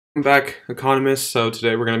Welcome back, economists. So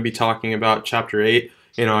today we're going to be talking about Chapter 8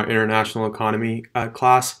 in our International Economy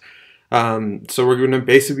class. So we're going to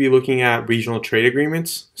basically be looking at regional trade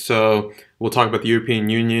agreements. So we'll talk about the European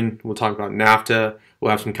Union, we'll talk about NAFTA,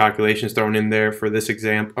 we'll have some calculations thrown in there for this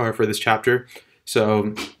exam or for this chapter.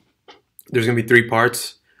 So there's going to be three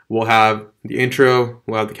parts. We'll have the intro,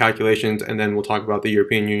 we'll have the calculations, and then we'll talk about the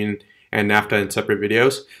European Union and NAFTA in separate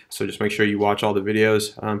videos. So just make sure you watch all the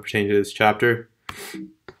videos pertaining to this chapter.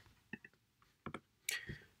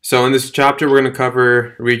 So in this chapter, we're going to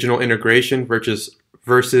cover regional integration versus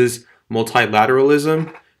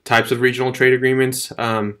multilateralism, types of regional trade agreements,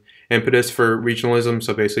 impetus for regionalism,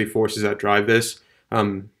 so basically forces that drive this.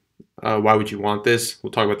 Why would you want this?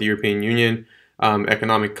 We'll talk about the European Union,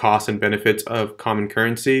 economic costs and benefits of common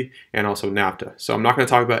currency, and also NAFTA. So I'm not going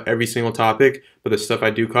to talk about every single topic, but the stuff I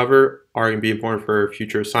do cover are going to be important for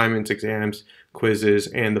future assignments, exams, quizzes,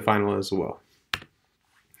 and the final as well.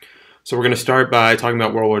 So we're going to start by talking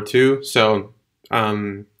about World War II. So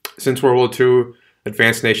since World War II,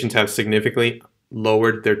 advanced nations have significantly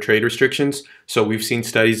lowered their trade restrictions. So we've seen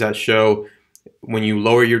studies that show when you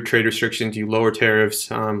lower your trade restrictions, you lower tariffs,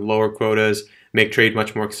 lower quotas, make trade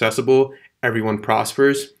much more accessible, everyone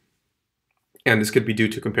prospers. And this could be due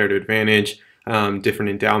to comparative advantage, different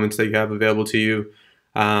endowments that you have available to you.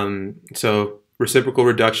 So reciprocal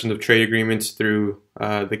reductions of trade agreements through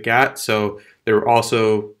the GATT. So there were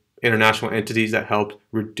also international entities that helped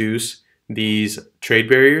reduce these trade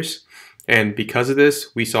barriers. And because of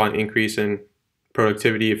this, we saw an increase in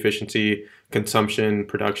productivity, efficiency, consumption,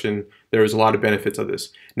 production. There was a lot of benefits of this.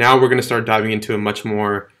 Now we're going to start diving into a much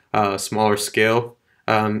more smaller scale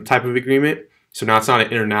type of agreement. So now it's not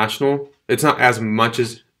an international. It's not as much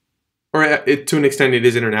as, to an extent it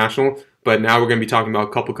is international, but now we're going to be talking about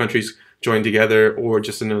a couple countries joined together or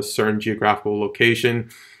just in a certain geographical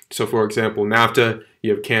location. So for example, NAFTA,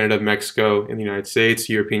 you have Canada, Mexico, and the United States.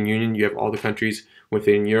 European Union, you have all the countries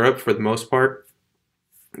within Europe for the most part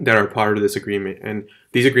that are part of this agreement. And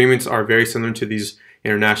these agreements are very similar to these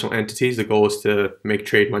international entities. The goal is to make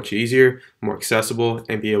trade much easier, more accessible,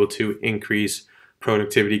 and be able to increase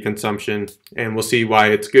productivity, consumption. And we'll see why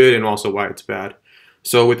it's good and also why it's bad.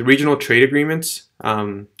 So with regional trade agreements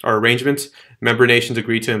or arrangements, member nations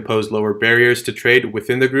agree to impose lower barriers to trade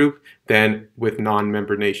within the group than with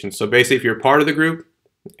non-member nations. So basically, if you're part of the group,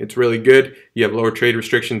 it's really good. You have lower trade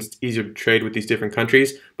restrictions. It's easier to trade with these different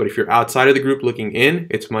countries. But if you're outside of the group looking in,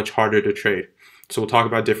 it's much harder to trade. So we'll talk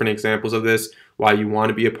about different examples of this, why you want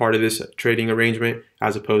to be a part of this trading arrangement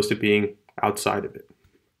as opposed to being outside of it.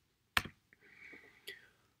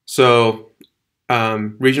 So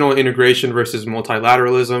regional integration versus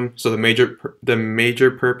multilateralism. So the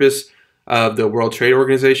major purpose of the World Trade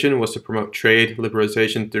Organization was to promote trade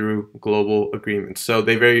liberalization through global agreements. So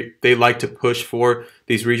they like to push for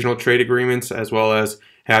these regional trade agreements as well as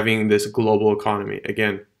having this global economy.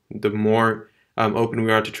 Again, the more open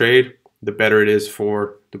we are to trade, the better it is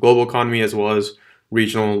for the global economy as well as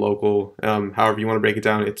regional and local. However you want to break it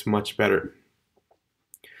down, it's much better.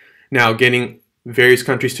 Now, getting various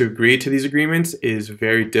countries to agree to these agreements is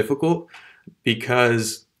very difficult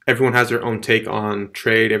because everyone has their own take on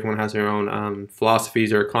trade. Everyone has their own philosophies.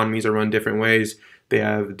 Their economies are run different ways. They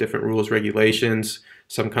have different rules, regulations.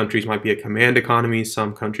 Some countries might be a command economy.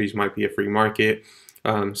 Some countries might be a free market.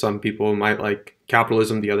 Some people might like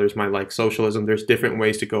capitalism. The others might like socialism. There's different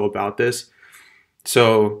ways to go about this.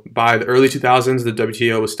 So by the early 2000s, the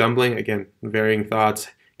WTO was stumbling. Again, varying thoughts.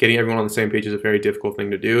 Getting everyone on the same page is a very difficult thing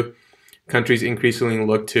to do. Countries increasingly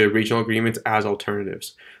look to regional agreements as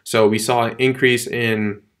alternatives. So we saw an increase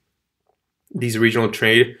in these regional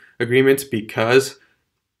trade agreements because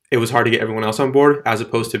it was hard to get everyone else on board as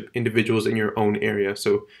opposed to individuals in your own area.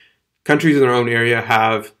 So countries in their own area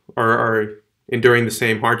are enduring the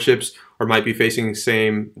same hardships or might be facing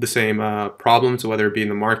the same problems, whether it be in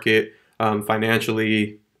the market,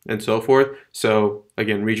 financially, and so forth. So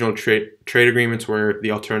again, regional trade agreements were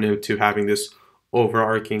the alternative to having this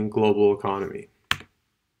overarching global economy.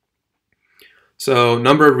 So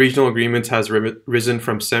number of regional agreements has risen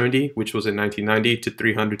from 70, which was in 1990, to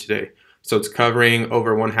 300 today. So it's covering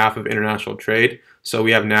over one half of international trade. So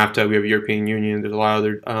we have NAFTA, we have European Union, there's a lot of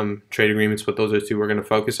other trade agreements, but those are two we're going to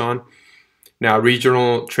focus on. Now,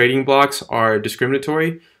 regional trading blocks are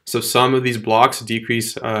discriminatory. So some of these blocks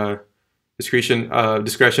decrease discretion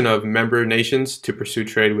of member nations to pursue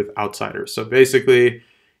trade with outsiders. So basically,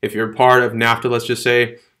 if you're part of NAFTA, let's just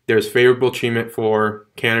say, there's favorable treatment for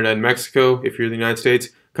Canada and Mexico if you're the United States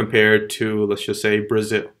compared to, let's just say,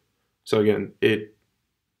 Brazil. So again, it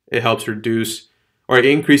helps reduce or it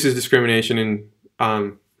increases discrimination,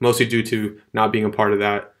 and mostly due to not being a part of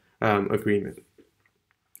that agreement.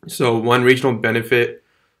 So once regional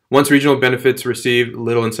benefits receive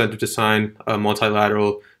little incentive to sign a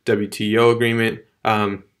multilateral WTO agreement,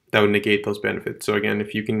 that would negate those benefits. So again,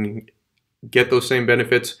 if you can get those same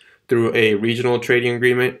benefits through a regional trading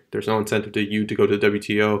agreement, there's no incentive to you to go to the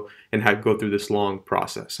WTO and go through this long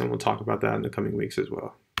process. And we'll talk about that in the coming weeks as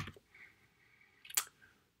well.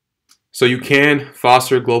 So you can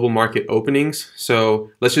foster global market openings.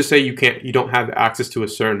 So let's just say you don't have access to a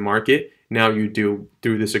certain market. Now you do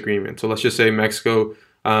through this agreement. So let's just say Mexico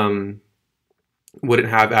wouldn't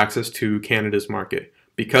have access to Canada's market.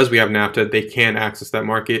 Because we have NAFTA, they can access that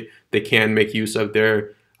market. They can make use of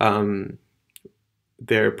their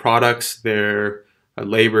products, their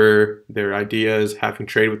labor, their ideas. Having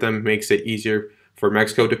trade with them makes it easier for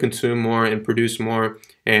Mexico to consume more and produce more,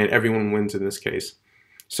 and everyone wins in this case.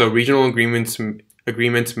 So regional agreements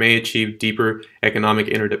may achieve deeper economic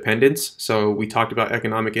interdependence. So we talked about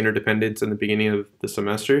economic interdependence in the beginning of the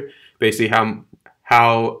semester. Basically, how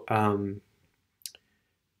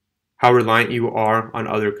reliant you are on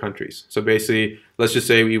other countries. So basically, let's just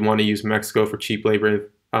say we want to use Mexico for cheap labor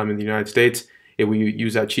in the United States. If we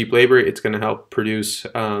use that cheap labor, it's going to help produce.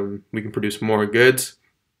 We can produce more goods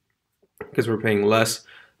because we're paying less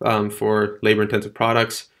for labor-intensive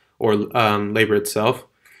products or labor itself.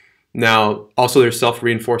 Now, also their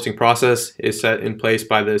self-reinforcing process is set in place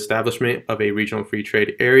by the establishment of a regional free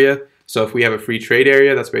trade area. So if we have a free trade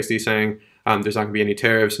area, that's basically saying there's not going to be any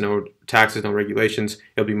tariffs, no taxes, no regulations.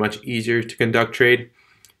 It'll be much easier to conduct trade.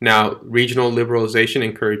 Now, regional liberalization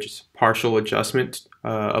encourages partial adjustment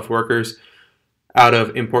of workers out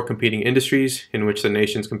of import competing industries in which the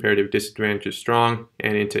nation's comparative disadvantage is strong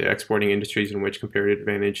and into exporting industries in which comparative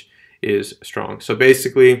advantage is strong. So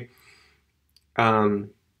basically,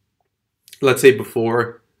 let's say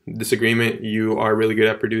before this agreement, you are really good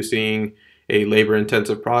at producing a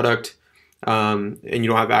labor-intensive product, and you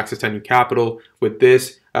don't have access to any capital. With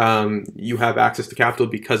this, you have access to capital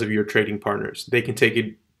because of your trading partners. They can take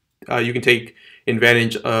it. You can take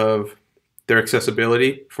advantage of their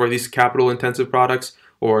accessibility for these capital-intensive products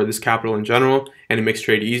or this capital in general, and it makes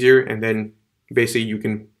trade easier. And then basically, you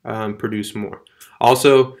can produce more.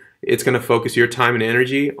 Also, it's going to focus your time and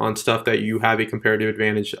energy on stuff that you have a comparative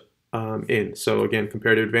advantage in. So again,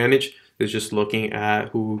 comparative advantage is just looking at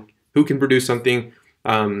who can produce something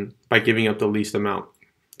by giving up the least amount.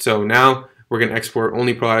 So now we're going to export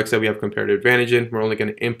only products that we have comparative advantage in. We're only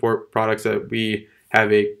going to import products that we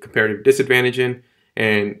have a comparative disadvantage in,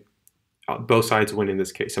 and both sides win in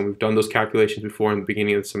this case. And we've done those calculations before in the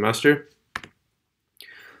beginning of the semester.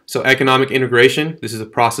 So economic integration, this is a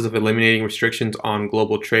process of eliminating restrictions on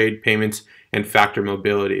global trade, payments, and factor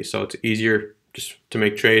mobility. So it's easier just to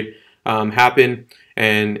make trade happen,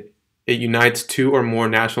 and it unites two or more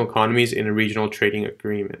national economies in a regional trading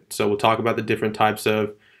agreement. So we'll talk about the different types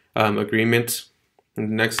of agreements in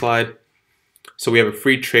the next slide. So we have a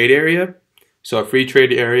free trade area. So a free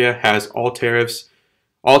trade area has all tariffs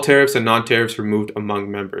and non-tariffs removed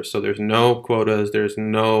among members. So there's no quotas, there's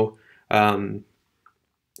no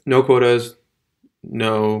quotas,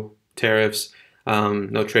 no tariffs,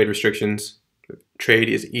 no trade restrictions. Trade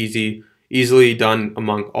is easily done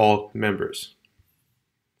among all members.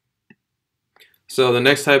 So the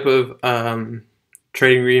next type of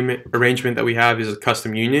trading arrangement that we have is a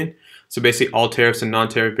custom union. So basically all tariffs and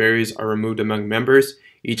non-tariff barriers are removed among members.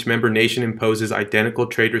 Each member nation imposes identical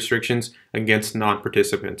trade restrictions against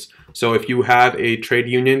non-participants. So if you have a trade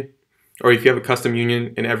union, or if you have a custom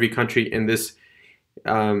union in every country in this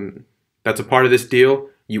that's a part of this deal,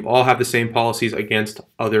 you all have the same policies against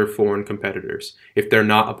other foreign competitors. If they're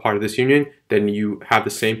not a part of this union, then you have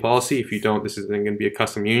the same policy. If you don't, this is then going to be a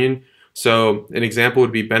custom union. So an example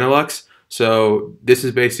would be Benelux. So this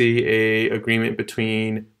is basically an agreement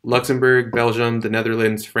between Luxembourg, Belgium, the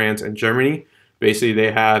Netherlands, France, and Germany. Basically,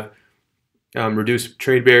 they have reduced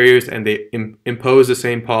trade barriers and they impose the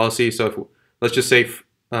same policy. So if, let's just say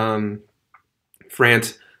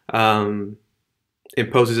France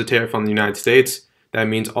imposes a tariff on the United States, that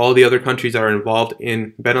means all the other countries that are involved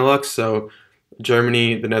in Benelux, so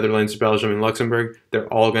Germany, the Netherlands, Belgium, and Luxembourg, they're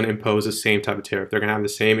all going to impose the same type of tariff. They're going to have the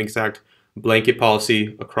same exact blanket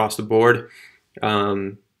policy across the board.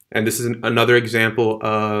 And this is another example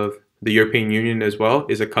of the European Union as well,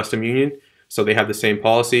 is a custom union. So they have the same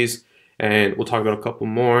policies. And we'll talk about a couple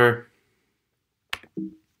more.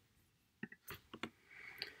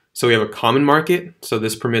 So we have a common market. So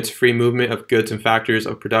this permits free movement of goods and factors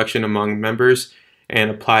of production among members and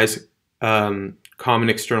applies common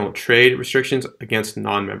external trade restrictions against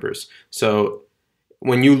non-members. So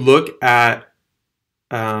when you look at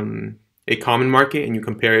a common market and you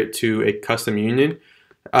compare it to a custom union,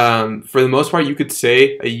 For the most part, you could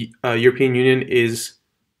say a European Union is,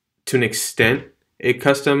 to an extent, a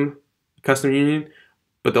custom union,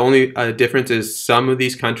 but the only difference is some of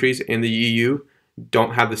these countries in the EU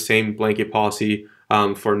don't have the same blanket policy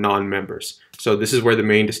for non-members. So this is where the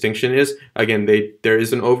main distinction is. Again, there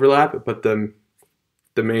is an overlap, but the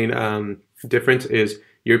main difference is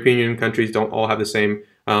European Union countries don't all have the same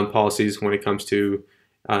policies when it comes to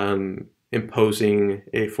imposing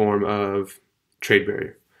a form of trade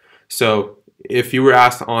barrier. So if you were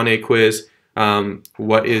asked on a quiz,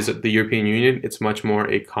 what is the European Union? It's much more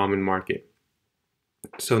a common market.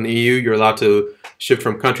 So in the EU, you're allowed to shift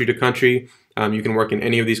from country to country. You can work in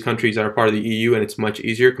any of these countries that are part of the EU, and it's much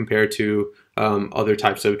easier compared to other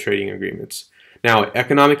types of trading agreements. Now,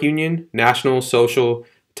 economic union, national, social,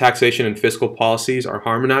 taxation, and fiscal policies are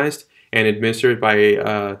harmonized and administered by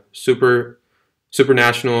a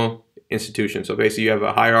supranational institution. So basically, you have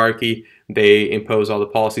a hierarchy. They impose all the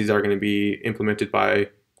policies that are going to be implemented by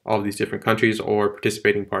all of these different countries or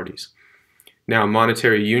participating parties. Now,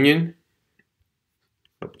 monetary union.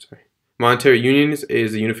 Monetary unions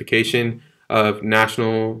is the unification of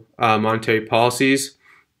national monetary policies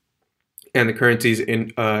and the currencies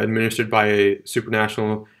administered by a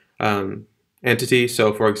supranational entity.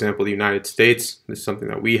 So, for example, the United States. This is something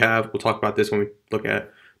that we have. We'll talk about this when we look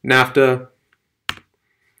at NAFTA.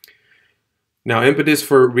 Now, impetus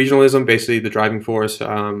for regionalism, basically the driving force.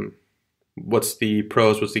 What's the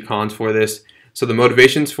pros, what's the cons for this? So the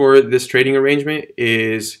motivations for this trading arrangement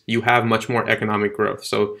is you have much more economic growth.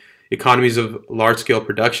 So economies of large-scale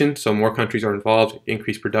production, so more countries are involved,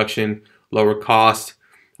 increased production, lower cost.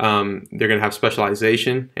 They're going to have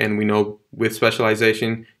specialization, and we know with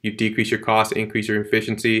specialization, you decrease your cost, increase your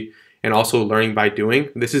efficiency, and also learning by doing.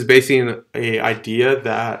 This is basically an idea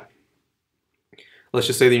that, let's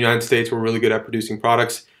just say the United States, we're really good at producing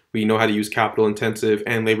products. We know how to use capital intensive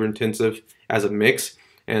and labor intensive as a mix.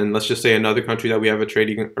 And let's just say another country that we have a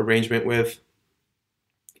trading arrangement with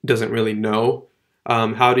doesn't really know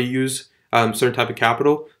how to use certain type of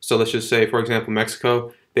capital. So let's just say, for example,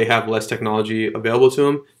 Mexico, they have less technology available to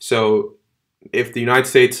them. So if the United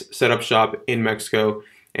States set up shop in Mexico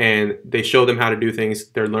and they show them how to do things,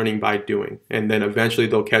 they're learning by doing. And then eventually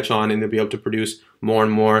they'll catch on and they'll be able to produce more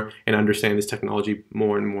and more and understand this technology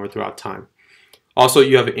more and more throughout time. Also,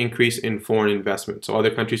 you have an increase in foreign investment. So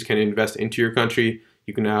other countries can invest into your country.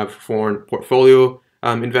 You can have foreign portfolio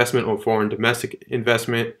investment or foreign domestic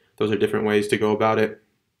investment. Those are different ways to go about it.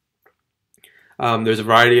 There's a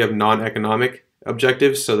variety of non-economic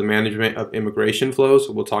objectives. So the management of immigration flows.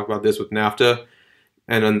 We'll talk about this with NAFTA.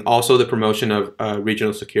 And then also the promotion of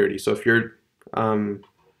regional security. So if you're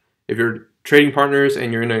trading partners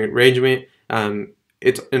and you're in an arrangement,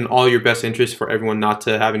 it's in all your best interest for everyone not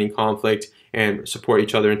to have any conflict and support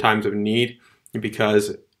each other in times of need,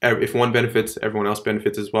 because if one benefits, everyone else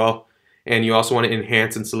benefits as well. And you also want to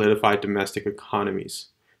enhance and solidify domestic economies.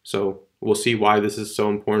 So we'll see why this is so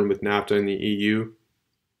important with NAFTA and the EU.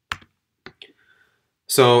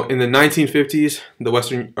 So in the 1950s, the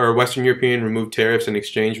Western European removed tariffs and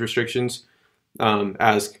exchange restrictions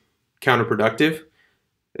as counterproductive.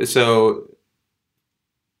 So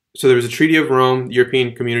there was a Treaty of Rome. The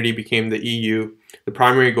European Community became the EU. The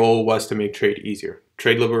primary goal was to make trade easier.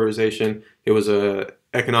 Trade liberalization. It was an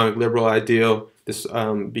economic liberal ideal. This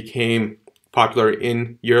became popular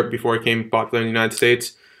in Europe before it became popular in the United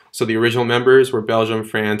States. So the original members were Belgium,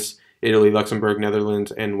 France, Italy, Luxembourg,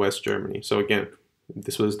 Netherlands, and West Germany. So again,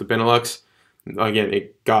 this was the Benelux. Again,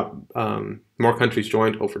 it got more countries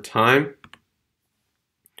joined over time.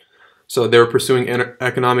 So they were pursuing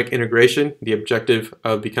economic integration, the objective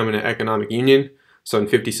of becoming an economic union. So in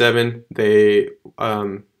 57, they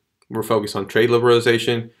were focused on trade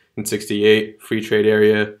liberalization. In 68, free trade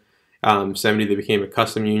area. 70, they became a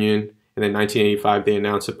custom union. And then 1985, they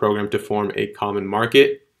announced a program to form a common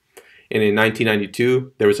market. And in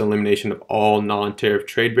 1992, there was elimination of all non-tariff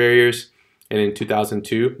trade barriers. And in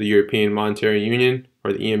 2002, the European Monetary Union,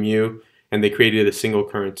 or the EMU, and they created a single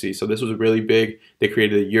currency. So this was really big. They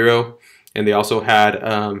created the euro, and they also had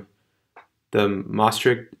the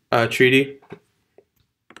Maastricht Treaty.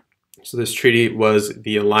 So this treaty was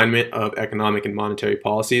the alignment of economic and monetary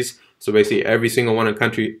policies. So basically every single one of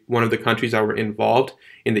the countries that were involved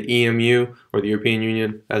in the EMU, or the European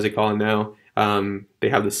Union as they call it now, they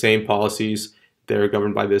have the same policies. They're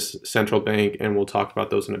governed by this central bank, and we'll talk about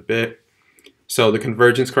those in a bit. So the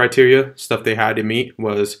convergence criteria, stuff they had to meet,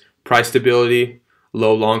 was price stability,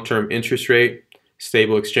 low long-term interest rate,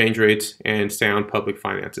 stable exchange rates, and sound public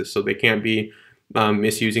finances. So they can't be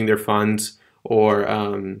misusing their funds or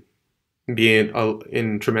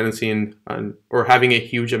being tremendously or having a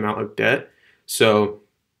huge amount of debt. So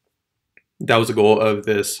That was the goal of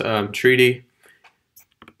this treaty.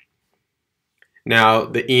 Now,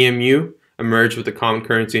 the EMU emerged with the common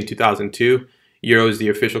currency in 2002. Euro is the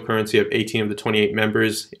official currency of 18 of the 28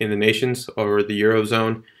 members in the nations or the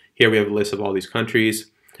Eurozone. Here we have a list of all these countries.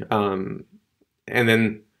 And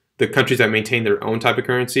then the countries that maintain their own type of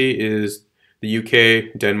currency is the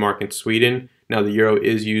UK, Denmark, and Sweden. Now, the euro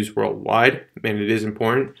is used worldwide, and it is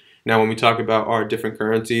important. Now, when we talk about our different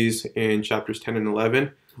currencies in chapters 10 and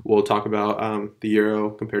 11, we'll talk about the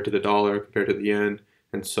euro compared to the dollar, compared to the yen,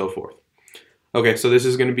 and so forth. Okay, so this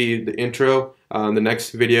is going to be the intro. The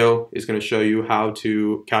next video is going to show you how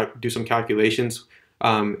to do some calculations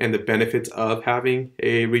and the benefits of having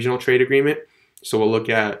a regional trade agreement. So we'll look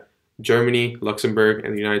at Germany, Luxembourg,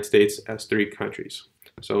 and the United States as 3 countries.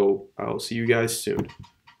 So I'll see you guys soon.